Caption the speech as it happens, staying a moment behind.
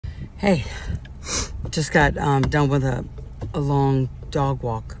Hey, just got done with a long dog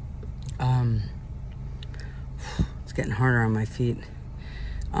walk. It's getting harder on my feet.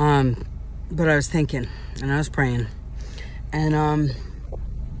 But I was thinking, and I was praying, and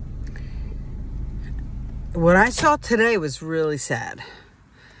what I saw today was really sad.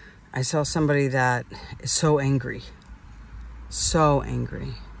 I saw somebody that is so angry, so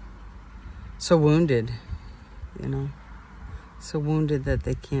wounded, so wounded that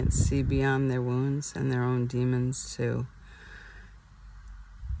they can't see beyond their wounds and their own demons to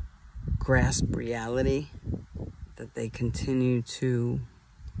grasp reality, that they continue to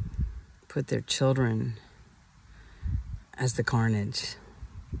put their children as the carnage,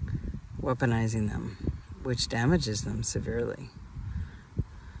 weaponizing them, which damages them severely.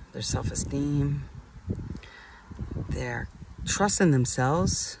 Their self-esteem, their trust in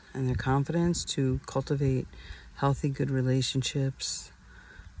themselves, and their confidence to cultivate healthy, good relationships,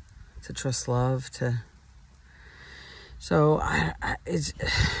 to trust love, so I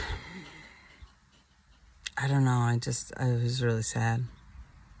don't know, I was really sad.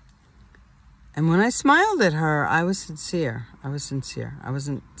 And when I smiled at her, I was sincere. I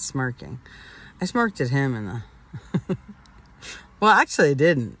wasn't smirking. I smirked at him well, actually I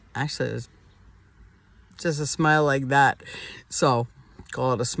didn't. Actually, it was just a smile like that. So,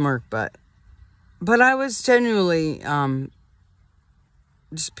 call it a smirk, but I was genuinely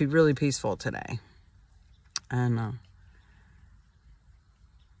just really peaceful today. And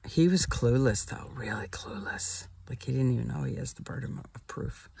he was clueless, though, really clueless. Like, he didn't even know he has the burden of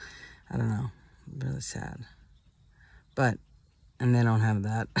proof. I don't know, really sad. And they don't have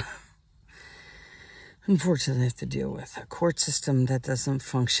that. Unfortunately, I have to deal with a court system that doesn't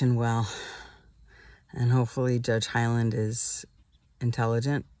function well. And hopefully Judge Highland is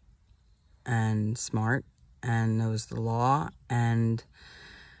intelligent and smart and knows the law and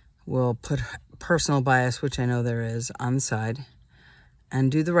will put personal bias, which I know there is, on the side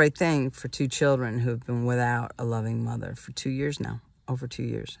and do the right thing for two children who have been without a loving mother for 2 years now, over 2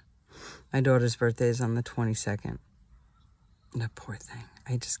 years. My daughter's birthday is on the 22nd. That poor thing.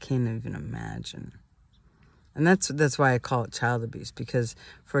 I just can't even imagine. And that's why I call it child abuse, because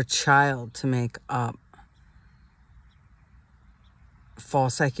for a child to make up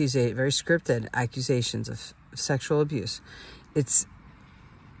false accusation, very scripted accusations of sexual abuse, it's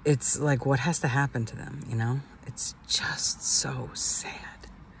like what has to happen to them, It's just so sad.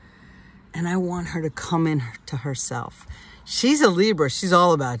 And I want her to come in to herself. She's a Libra. She's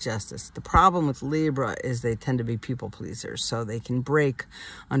all about justice. The problem with Libra is they tend to be people pleasers, so they can break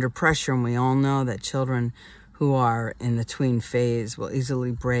under pressure. And we all know that children who are in the tween phase will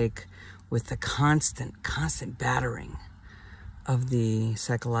easily break with the constant battering of the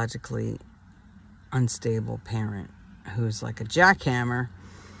psychologically unstable parent who's like a jackhammer.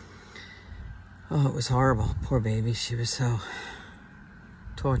 Oh, it was horrible. Poor baby. She was so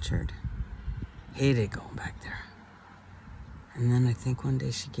tortured. Hated going back there. And then I think one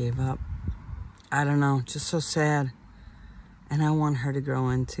day she gave up. I don't know, just so sad. And I want her to grow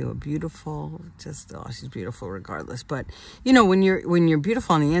into a beautiful, she's beautiful regardless. But, when you're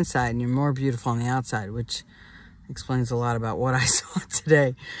beautiful on the inside and you're more beautiful on the outside, which explains a lot about what I saw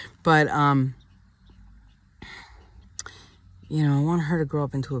today. But, I want her to grow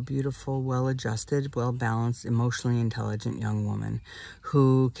up into a beautiful, well-adjusted, well-balanced, emotionally intelligent young woman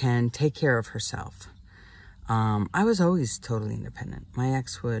who can take care of herself. I was always totally independent. My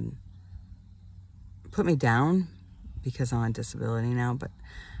ex would put me down because I'm on disability now, but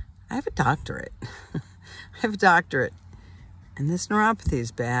I have a doctorate. And this neuropathy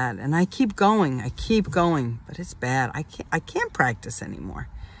is bad. And I keep going, but it's bad. I can't practice anymore.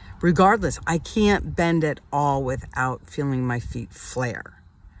 Regardless, I can't bend at all without feeling my feet flare.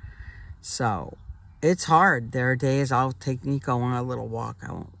 So it's hard. There are days I'll take Nico on a little walk.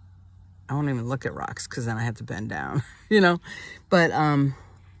 I won't even look at rocks because then I have to bend down, But,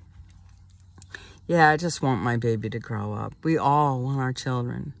 yeah, I just want my baby to grow up. We all want our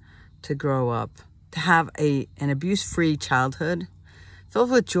children to grow up, to have an abuse-free childhood filled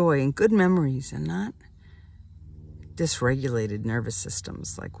with joy and good memories and not dysregulated nervous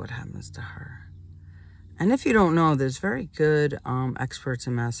systems like what happens to her. And if you don't know, there's very good experts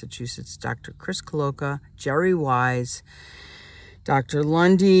in Massachusetts, Dr. Chris Coloca, Jerry Wise, Dr.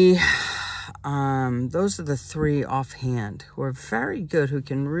 Lundy. Those are the three offhand who are very good, who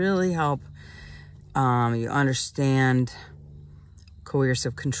can really help you understand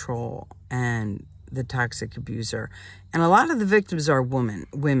coercive control and the toxic abuser. And a lot of the victims are women.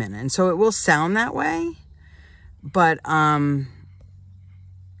 And so it will sound that way, but,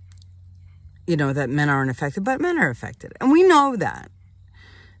 that men aren't affected, but men are affected. And we know that.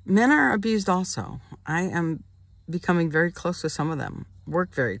 Men are abused also. I am becoming very close with some of them,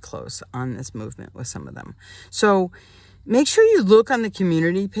 work very close on this movement with some of them. So make sure you look on the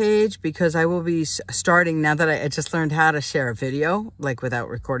community page, because I will be starting, now that I just learned how to share a video, like without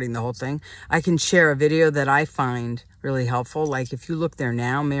recording the whole thing. I can share a video that I find really helpful. Like if you look there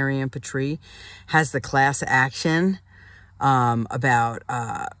now, Marianne Petrie has the class action about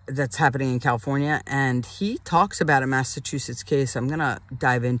that's happening in California, and he talks about a Massachusetts case. I'm gonna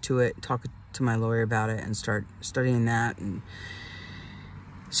dive into it, talk to my lawyer about it, and start studying that. And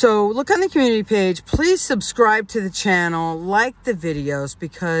so look on the community page. Please subscribe to the channel, like the videos,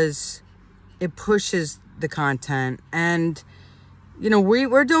 because it pushes the content. And you know,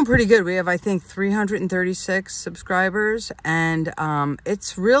 we're doing pretty good. We have, I think, 336 subscribers, and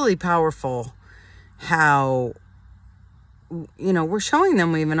it's really powerful how, you know, we're showing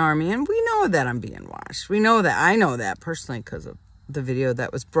them we have an army, and we know that I'm being watched. We know that. I know that personally because of the video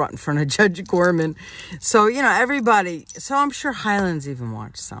that was brought in front of Judge Gorman. So, you know, everybody. So I'm sure Highlands even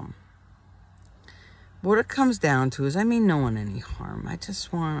watched some. What it comes down to is I mean no one any harm. I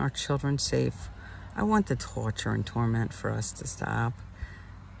just want our children safe. I want the torture and torment for us to stop.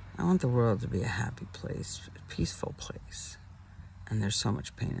 I want the world to be a happy place, a peaceful place. And there's so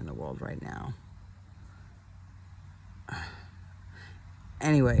much pain in the world right now.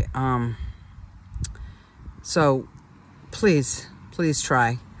 Anyway, so please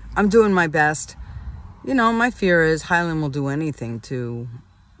try. I'm doing my best. You know, my fear is Highland will do anything to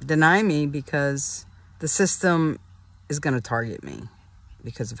deny me, because the system is going to target me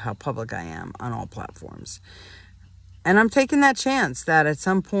because of how public I am on all platforms. And I'm taking that chance that at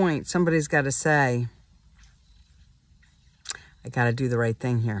some point somebody's got to say, I got to do the right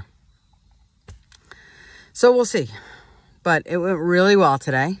thing here. So we'll see. But it went really well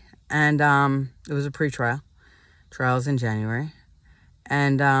today, and it was a pre-trial. Trial's in January.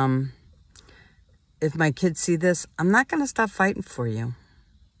 And if my kids see this, I'm not going to stop fighting for you.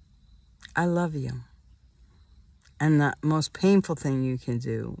 I love you. And the most painful thing you can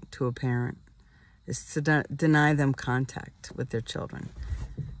do to a parent is to deny them contact with their children.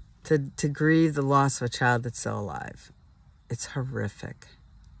 To grieve the loss of a child that's still alive. It's horrific.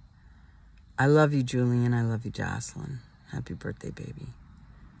 I love you, Julian. I love you, Jocelyn. Happy birthday, baby.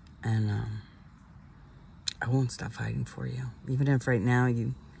 And I won't stop fighting for you. Even if right now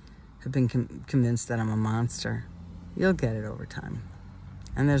you have been convinced that I'm a monster, you'll get it over time.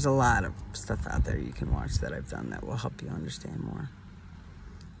 And there's a lot of stuff out there you can watch that I've done that will help you understand more.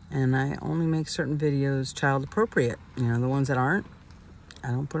 And I only make certain videos child appropriate. You know, the ones that aren't,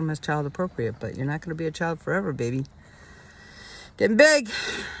 I don't put them as child appropriate. But you're not going to be a child forever, baby. Getting big.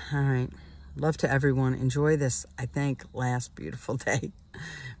 All right. Love to everyone. Enjoy this, I think, last beautiful day.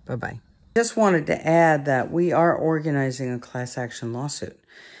 Bye-bye. Just wanted to add that we are organizing a class action lawsuit.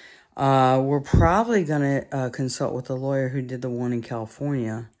 We're probably going to consult with the lawyer who did the one in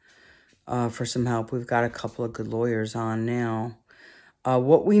California for some help. We've got a couple of good lawyers on now.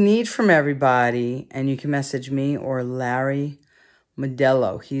 What we need from everybody, and you can message me or Larry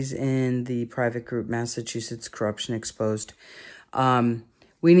Modello. He's in the private group Massachusetts Corruption Exposed.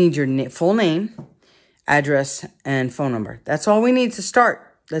 We need your full name, address, and phone number. That's all we need to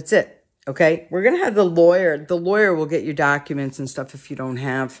start. That's it. Okay? We're going to have the lawyer. The lawyer will get you documents and stuff if you don't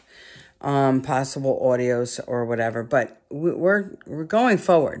have possible audios or whatever. But we're going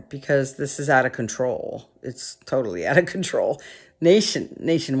forward because this is out of control. It's totally out of control.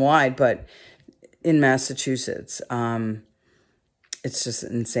 Nationwide, but in Massachusetts, it's just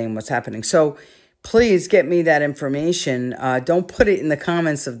insane what's happening. So please get me that information. Don't put it in the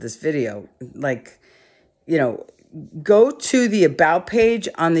comments of this video. Like, you know, go to the About page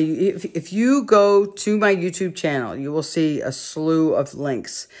on the, if you go to my YouTube channel, you will see a slew of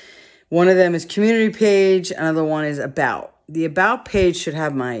links. One of them is community page. Another one is About. The About page should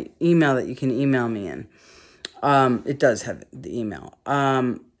have my email that you can email me in. It does have the email.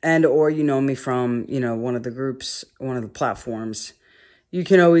 And or you know me from, you know, one of the groups, one of the platforms. You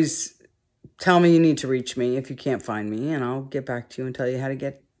can always tell me you need to reach me if you can't find me, and I'll get back to you and tell you how to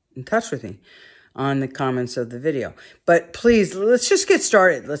get in touch with me on the comments of the video. But please, let's just get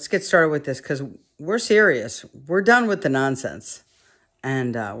started. Let's get started with this because we're serious. We're done with the nonsense,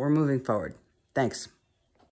 and we're moving forward. Thanks.